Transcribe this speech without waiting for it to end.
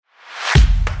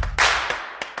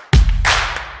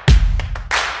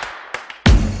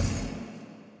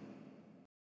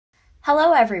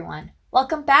Hello, everyone.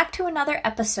 Welcome back to another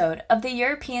episode of the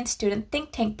European Student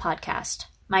Think Tank podcast.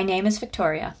 My name is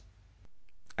Victoria.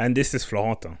 And this is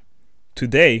Florentin.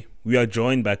 Today, we are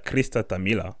joined by Krista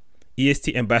Tamila,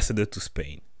 EST Ambassador to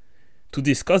Spain, to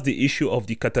discuss the issue of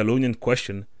the Catalonian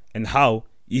question and how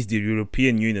is the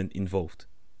European Union involved.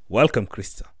 Welcome,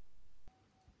 Krista.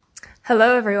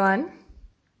 Hello, everyone.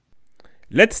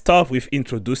 Let's start with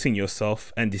introducing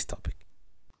yourself and this topic.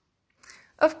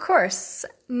 Of course.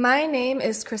 My name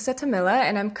is Krista Tamila,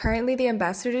 and I'm currently the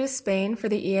ambassador to Spain for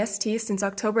the EST since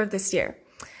October of this year.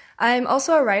 I'm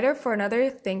also a writer for another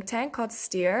think tank called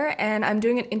STEER, and I'm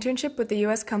doing an internship with the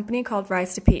US company called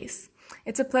Rise to Peace.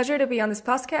 It's a pleasure to be on this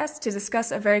podcast to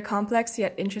discuss a very complex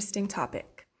yet interesting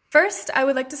topic. First, I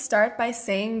would like to start by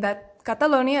saying that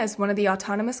Catalonia is one of the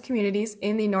autonomous communities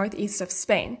in the northeast of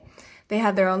Spain. They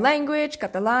have their own language,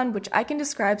 Catalan, which I can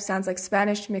describe sounds like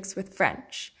Spanish mixed with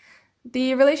French.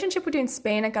 The relationship between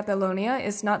Spain and Catalonia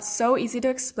is not so easy to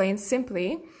explain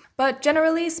simply, but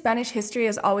generally Spanish history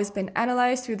has always been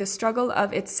analyzed through the struggle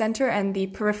of its center and the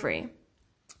periphery.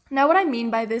 Now, what I mean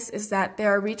by this is that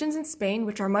there are regions in Spain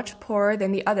which are much poorer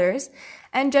than the others,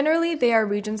 and generally they are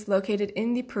regions located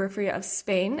in the periphery of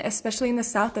Spain, especially in the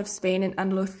south of Spain in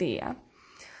Andalusia.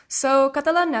 So,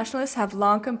 Catalan nationalists have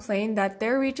long complained that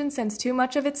their region sends too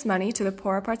much of its money to the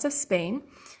poorer parts of Spain,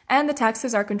 and the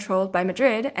taxes are controlled by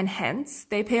Madrid, and hence,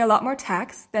 they pay a lot more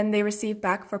tax than they receive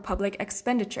back for public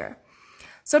expenditure.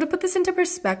 So to put this into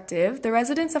perspective, the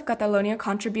residents of Catalonia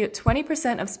contribute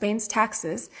 20% of Spain's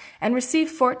taxes and receive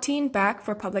 14% back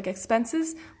for public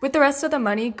expenses, with the rest of the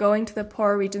money going to the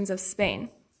poorer regions of Spain.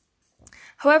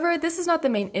 However, this is not the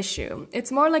main issue.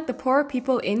 It's more like the poorer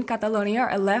people in Catalonia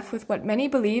are left with what many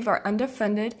believe are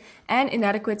underfunded and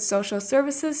inadequate social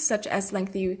services, such as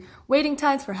lengthy waiting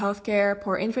times for healthcare,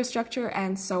 poor infrastructure,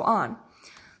 and so on.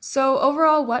 So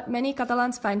overall, what many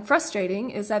Catalans find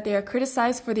frustrating is that they are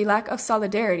criticized for the lack of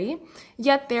solidarity,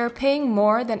 yet they are paying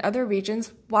more than other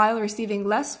regions while receiving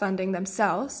less funding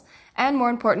themselves, and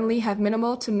more importantly, have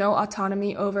minimal to no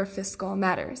autonomy over fiscal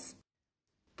matters.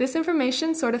 This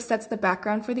information sort of sets the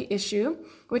background for the issue,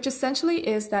 which essentially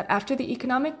is that after the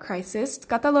economic crisis,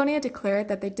 Catalonia declared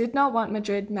that they did not want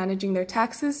Madrid managing their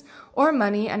taxes or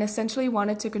money and essentially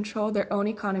wanted to control their own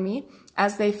economy,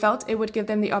 as they felt it would give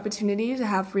them the opportunity to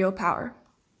have real power.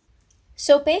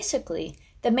 So basically,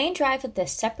 the main drive of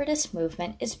this separatist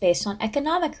movement is based on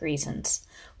economic reasons,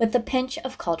 with a pinch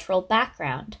of cultural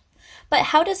background. But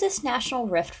how does this national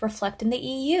rift reflect in the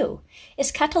EU?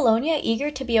 Is Catalonia eager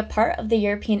to be a part of the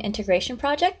European integration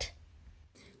project?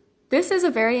 This is a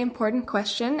very important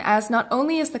question, as not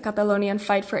only is the Catalonian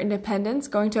fight for independence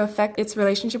going to affect its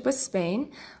relationship with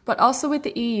Spain, but also with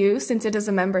the EU since it is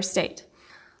a member state.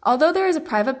 Although there is a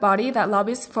private body that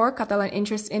lobbies for Catalan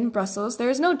interests in Brussels, there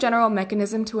is no general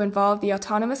mechanism to involve the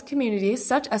autonomous communities,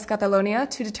 such as Catalonia,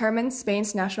 to determine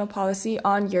Spain's national policy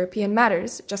on European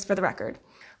matters, just for the record.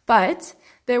 But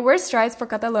there were strides for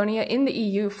Catalonia in the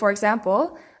EU. For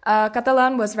example,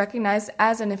 Catalan was recognized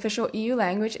as an official EU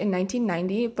language in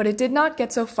 1990, but it did not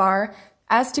get so far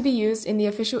as to be used in the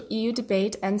official EU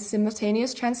debate and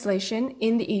simultaneous translation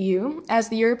in the EU, as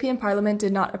the European Parliament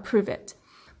did not approve it.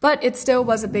 But it still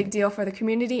was a big deal for the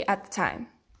community at the time.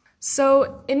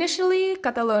 So initially,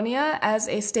 Catalonia, as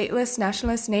a stateless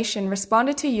nationalist nation,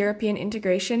 responded to European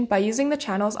integration by using the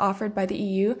channels offered by the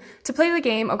EU to play the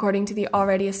game according to the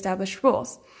already established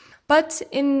rules. But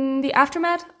in the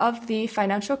aftermath of the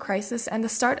financial crisis and the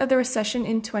start of the recession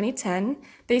in 2010,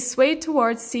 they swayed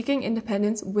towards seeking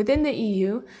independence within the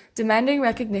EU, demanding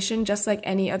recognition just like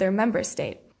any other member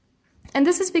state. And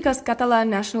this is because Catalan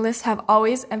nationalists have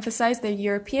always emphasized their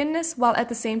Europeanness while at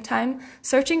the same time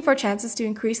searching for chances to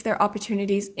increase their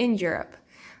opportunities in Europe.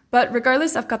 But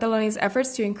regardless of Catalonia's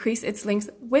efforts to increase its links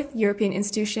with European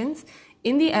institutions,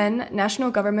 in the end,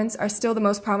 national governments are still the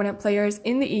most prominent players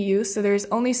in the EU, so there is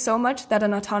only so much that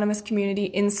an autonomous community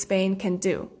in Spain can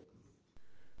do.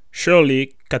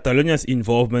 Surely, Catalonia's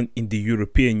involvement in the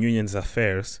European Union's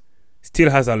affairs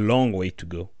still has a long way to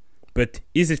go. But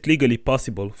is it legally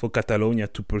possible for Catalonia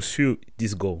to pursue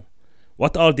this goal?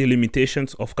 What are the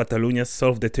limitations of Catalonia's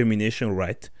self-determination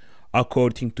right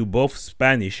according to both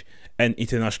Spanish and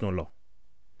international law?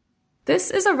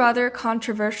 This is a rather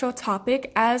controversial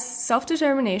topic, as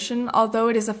self-determination, although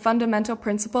it is a fundamental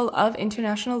principle of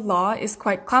international law, is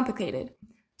quite complicated.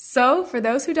 So, for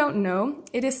those who don't know,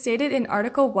 it is stated in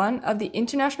Article 1 of the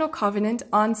International Covenant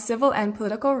on Civil and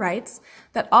Political Rights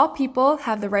that all people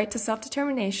have the right to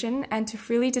self-determination and to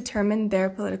freely determine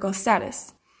their political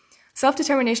status.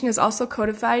 Self-determination is also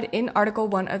codified in Article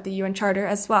 1 of the UN Charter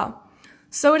as well.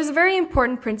 So it is a very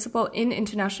important principle in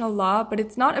international law, but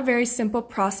it's not a very simple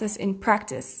process in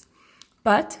practice.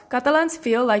 But Catalans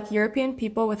feel like European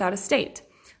people without a state.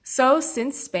 So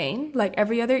since Spain, like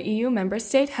every other EU member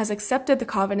state, has accepted the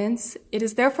covenants, it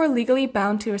is therefore legally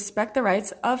bound to respect the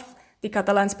rights of the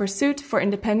Catalans' pursuit for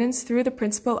independence through the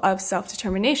principle of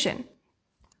self-determination.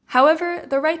 However,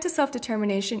 the right to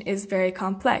self-determination is very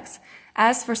complex.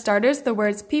 As for starters, the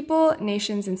words people,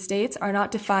 nations, and states are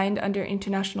not defined under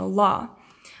international law.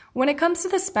 When it comes to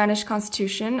the Spanish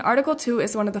Constitution, Article 2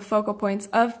 is one of the focal points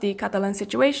of the Catalan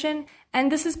situation,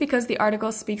 and this is because the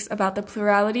article speaks about the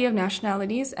plurality of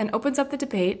nationalities and opens up the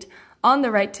debate on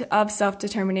the right of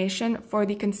self-determination for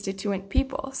the constituent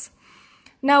peoples.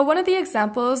 Now, one of the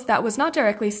examples that was not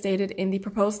directly stated in the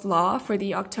proposed law for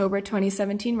the October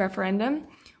 2017 referendum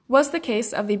was the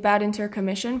case of the Badinter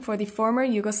Commission for the former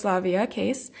Yugoslavia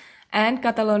case, and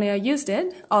Catalonia used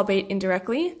it, albeit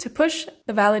indirectly, to push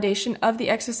the validation of the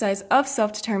exercise of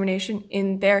self-determination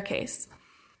in their case.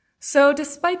 So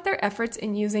despite their efforts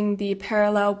in using the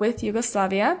parallel with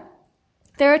Yugoslavia,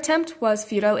 their attempt was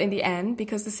futile in the end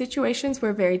because the situations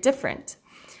were very different.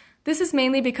 This is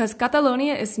mainly because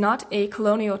Catalonia is not a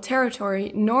colonial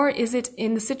territory, nor is it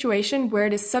in the situation where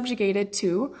it is subjugated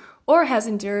to or has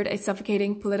endured a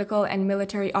suffocating political and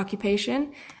military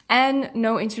occupation, and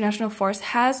no international force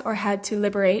has or had to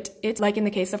liberate it, like in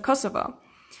the case of Kosovo.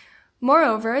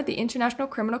 Moreover, the International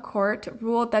Criminal Court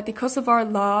ruled that the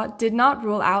Kosovar law did not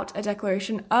rule out a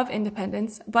declaration of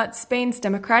independence, but Spain's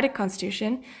democratic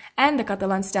constitution and the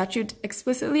Catalan statute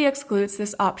explicitly excludes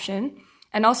this option,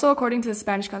 and also according to the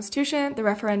Spanish constitution, the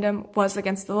referendum was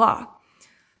against the law.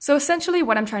 So essentially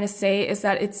what I'm trying to say is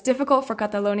that it's difficult for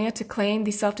Catalonia to claim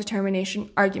the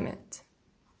self-determination argument.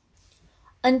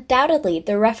 Undoubtedly,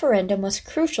 the referendum was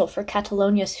crucial for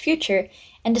Catalonia's future,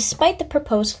 and despite the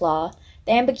proposed law,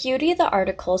 the ambiguity of the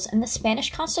articles in the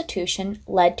Spanish constitution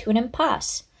led to an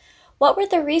impasse. What were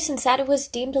the reasons that it was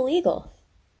deemed illegal?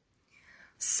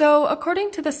 So, according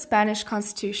to the Spanish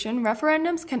constitution,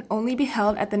 referendums can only be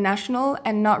held at the national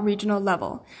and not regional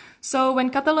level. So, when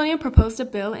Catalonia proposed a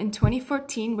bill in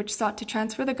 2014 which sought to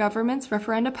transfer the government's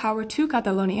referenda power to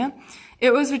Catalonia,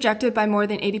 it was rejected by more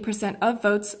than 80% of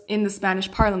votes in the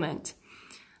Spanish parliament.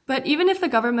 But even if the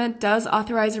government does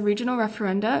authorize a regional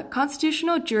referenda,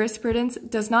 constitutional jurisprudence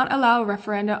does not allow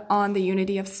referenda on the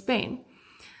unity of Spain.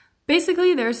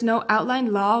 Basically, there is no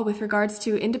outlined law with regards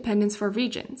to independence for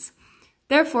regions.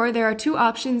 Therefore, there are two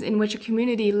options in which a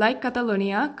community like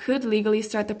Catalonia could legally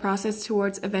start the process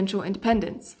towards eventual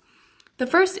independence. The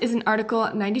first is in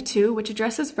Article 92, which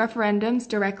addresses referendums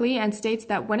directly and states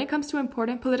that when it comes to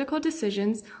important political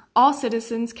decisions, all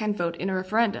citizens can vote in a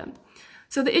referendum.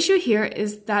 So the issue here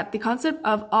is that the concept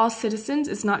of all citizens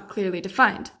is not clearly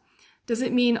defined. Does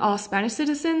it mean all Spanish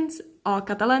citizens, all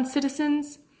Catalan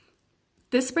citizens?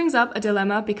 This brings up a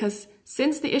dilemma because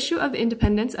since the issue of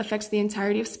independence affects the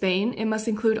entirety of Spain, it must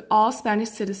include all Spanish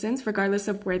citizens regardless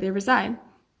of where they reside.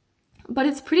 But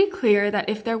it's pretty clear that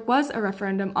if there was a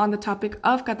referendum on the topic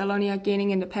of Catalonia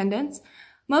gaining independence,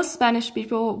 most Spanish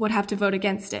people would have to vote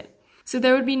against it. So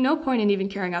there would be no point in even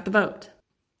carrying out the vote.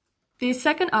 The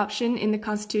second option in the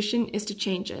constitution is to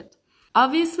change it.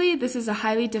 Obviously, this is a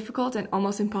highly difficult and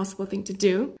almost impossible thing to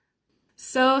do.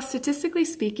 So, statistically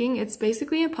speaking, it's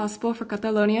basically impossible for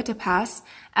Catalonia to pass,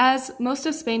 as most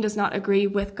of Spain does not agree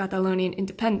with Catalonian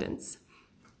independence.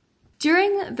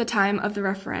 During the time of the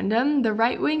referendum, the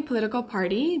right-wing political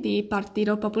party, the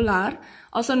Partido Popular,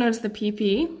 also known as the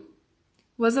PP,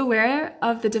 was aware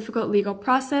of the difficult legal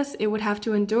process it would have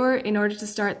to endure in order to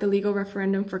start the legal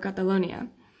referendum for Catalonia.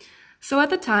 So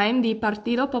at the time, the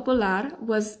Partido Popular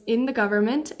was in the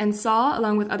government and saw,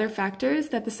 along with other factors,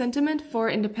 that the sentiment for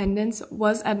independence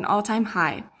was at an all-time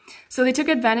high. So they took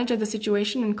advantage of the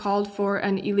situation and called for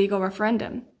an illegal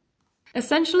referendum.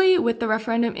 Essentially, with the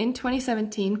referendum in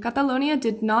 2017, Catalonia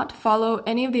did not follow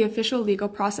any of the official legal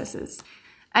processes.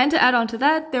 And to add on to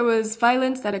that, there was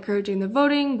violence that occurred during the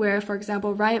voting, where, for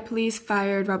example, riot police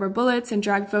fired rubber bullets and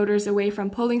dragged voters away from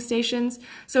polling stations,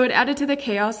 so it added to the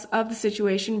chaos of the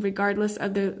situation regardless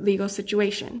of the legal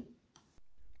situation.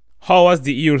 How was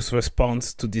the EU's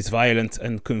response to this violence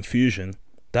and confusion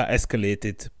that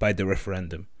escalated by the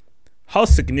referendum? How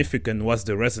significant was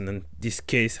the resonance this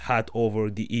case had over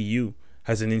the EU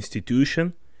as an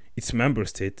institution, its member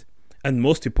state, and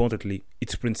most importantly,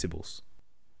 its principles?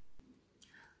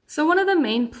 So one of the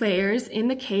main players in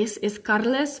the case is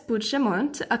Carles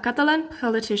Puigdemont, a Catalan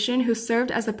politician who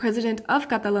served as the president of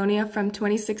Catalonia from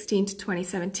 2016 to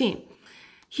 2017.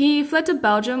 He fled to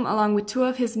Belgium along with two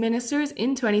of his ministers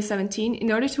in 2017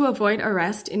 in order to avoid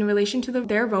arrest in relation to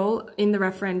their role in the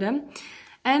referendum.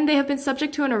 and they have been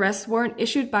subject to an arrest warrant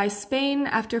issued by Spain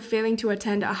after failing to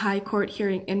attend a high court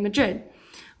hearing in Madrid.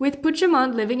 With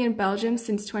Puigdemont living in Belgium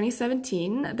since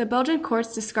 2017, the Belgian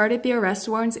courts discarded the arrest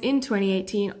warrants in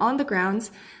 2018 on the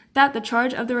grounds that the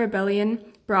charge of the rebellion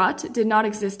brought did not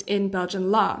exist in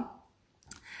Belgian law.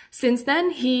 Since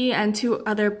then, he and 2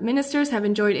 other ministers have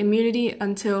enjoyed immunity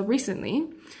until recently.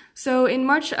 So in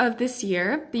March of this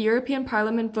year, the European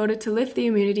Parliament voted to lift the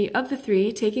immunity of the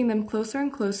 3, taking them closer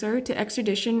and closer to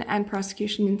extradition and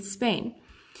prosecution in Spain.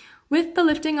 With the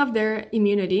lifting of their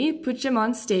immunity,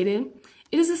 Puigdemont stated,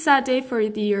 "It is a sad day for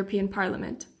the European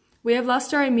Parliament. We have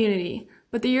lost our immunity,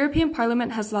 but the European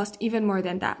Parliament has lost even more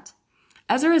than that.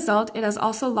 As a result, it has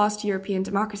also lost European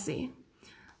democracy."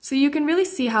 So you can really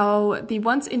see how the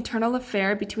once internal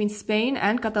affair between Spain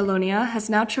and Catalonia has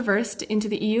now traversed into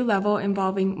the EU level,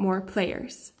 involving more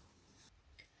players.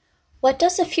 What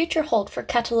does the future hold for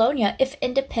Catalonia if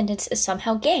independence is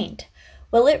somehow gained?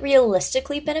 Will it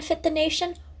realistically benefit the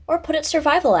nation or put its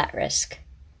survival at risk?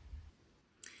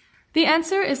 The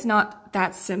answer is not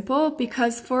that simple,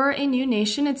 because for a new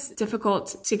nation, it's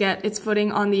difficult to get its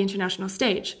footing on the international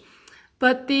stage.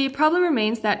 But the problem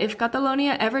remains that if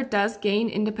Catalonia ever does gain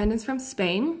independence from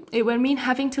Spain, it would mean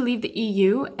having to leave the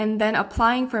EU and then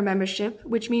applying for membership,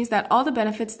 which means that all the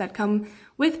benefits that come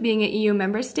with being an EU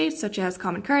member state, such as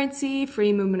common currency,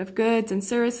 free movement of goods and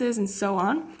services, and so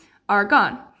on, are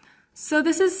gone. So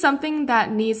this is something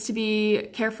that needs to be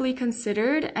carefully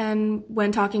considered and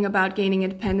when talking about gaining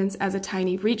independence as a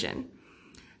tiny region.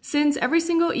 Since every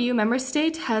single EU member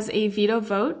state has a veto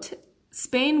vote,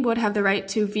 Spain would have the right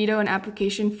to veto an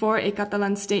application for a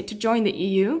Catalan state to join the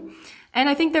EU, and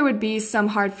I think there would be some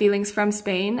hard feelings from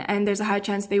Spain, and there's a high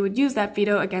chance they would use that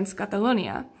veto against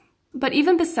Catalonia. But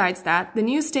even besides that, the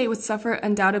new state would suffer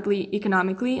undoubtedly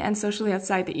economically and socially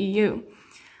outside the EU.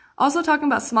 Also talking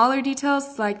about smaller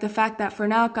details, like the fact that for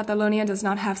now, Catalonia does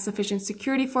not have sufficient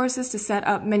security forces to set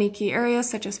up many key areas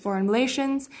such as foreign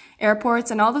relations,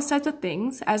 airports, and all those types of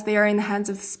things, as they are in the hands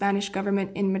of the Spanish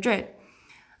government in Madrid.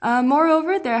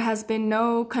 Moreover, there has been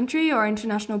no country or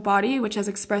international body which has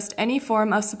expressed any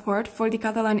form of support for the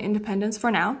Catalan independence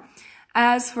for now,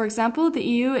 as, for example, the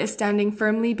EU is standing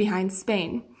firmly behind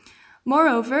Spain.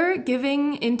 Moreover,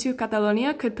 giving into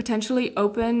Catalonia could potentially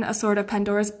open a sort of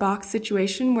Pandora's box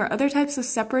situation where other types of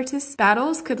separatist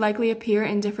battles could likely appear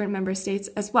in different member states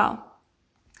as well.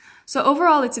 So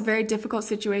overall, it's a very difficult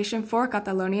situation for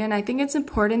Catalonia, and I think it's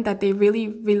important that they really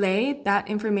relay that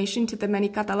information to the many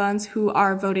Catalans who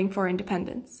are voting for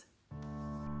independence.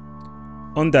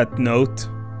 On that note,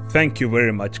 thank you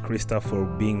very much, Krista, for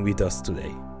being with us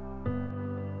today.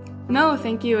 No,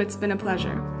 thank you. It's been a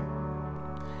pleasure.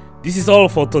 This is all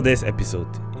for today's episode.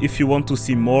 If you want to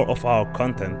see more of our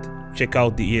content, check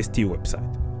out the EST website.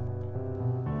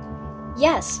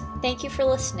 Yes, thank you for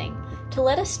listening. To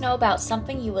let us know about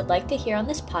something you would like to hear on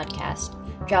this podcast,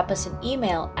 drop us an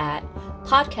email at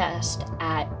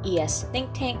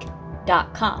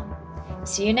podcast@esthinktank.com.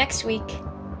 See you next week.